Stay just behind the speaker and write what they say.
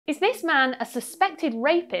Is this man a suspected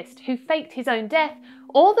rapist who faked his own death,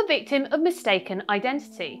 or the victim of mistaken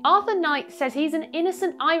identity? Arthur Knight says he's an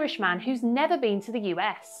innocent Irishman who's never been to the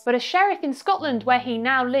US. But a sheriff in Scotland where he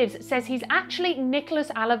now lives says he's actually Nicholas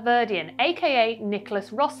Alaverdian, aka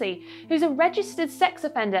Nicholas Rossi, who's a registered sex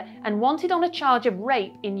offender and wanted on a charge of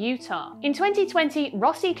rape in Utah. In 2020,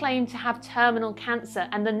 Rossi claimed to have terminal cancer,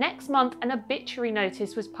 and the next month an obituary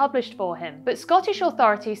notice was published for him. But Scottish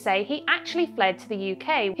authorities say he actually fled to the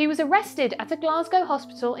UK. He was arrested at a Glasgow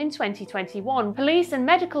hospital in 2021. Police and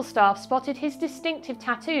medical staff spotted his distinctive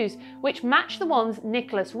tattoos, which match the ones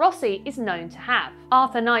Nicholas Rossi is known to have.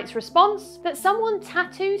 Arthur Knight's response? That someone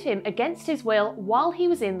tattooed him against his will while he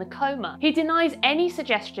was in the coma. He denies any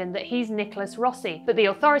suggestion that he's Nicholas Rossi, but the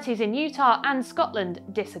authorities in Utah and Scotland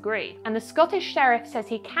disagree. And the Scottish sheriff says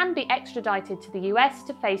he can be extradited to the US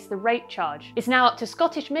to face the rape charge. It's now up to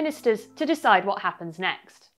Scottish ministers to decide what happens next.